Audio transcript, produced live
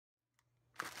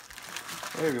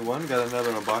Hey everyone, got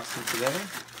another unboxing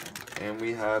today, and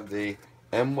we have the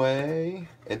AOMWAY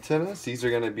antennas. These are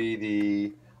going to be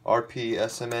the RP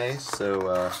SMA,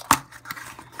 so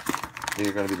these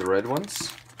are going to be the red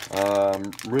ones. I'm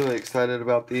really excited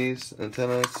about these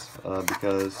antennas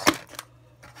because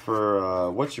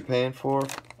for what you're paying for,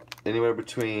 anywhere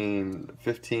between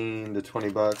 15 to 20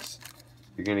 bucks,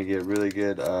 you're going to get really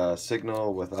good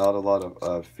signal without a lot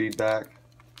of feedback.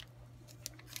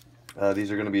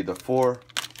 These are going to be the 4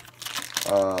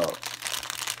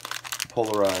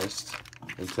 polarized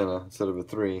antenna instead of a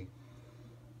 3.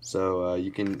 So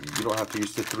you don't have to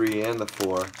use the 3 and the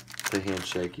 4 to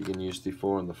handshake. You can use the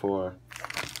 4 and the 4.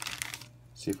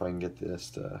 See if I can get this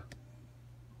to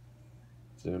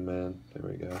zoom in.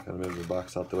 There we go. Kind of move the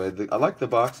box out the way. I like the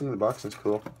boxing. The boxing's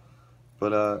cool.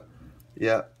 But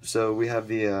yeah. So we have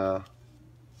the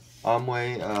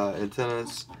AOMWAY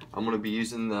antennas. I'm going to be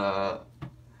using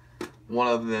one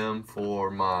of them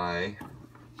for my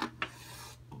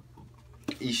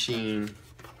Eachine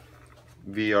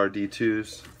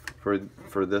VRD2s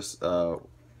for this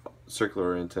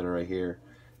circular antenna right here,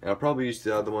 and I'll probably use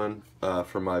the other one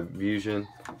for my Fusion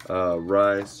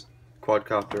Rise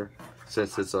quadcopter,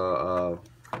 since it's a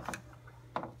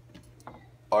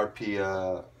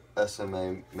RP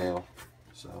SMA male.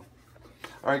 So,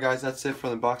 alright guys, that's it for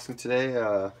the unboxing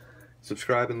today.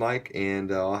 Subscribe and like,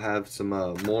 and I'll have some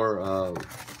more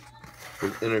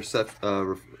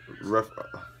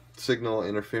signal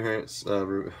interference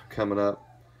coming up.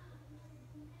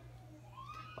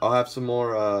 I'll have some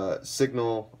more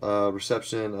signal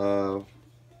reception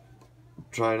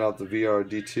trying out the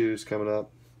VRD2s coming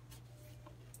up.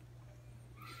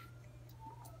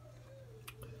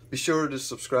 Be sure to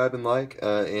subscribe and like,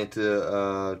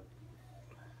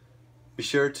 be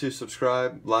sure to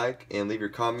subscribe, like, and leave your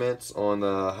comments on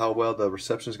how well the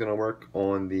reception is going to work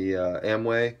on the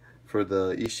AOMWAY for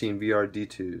the Eachine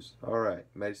VRD2s. Alright,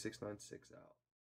 Matty696 out.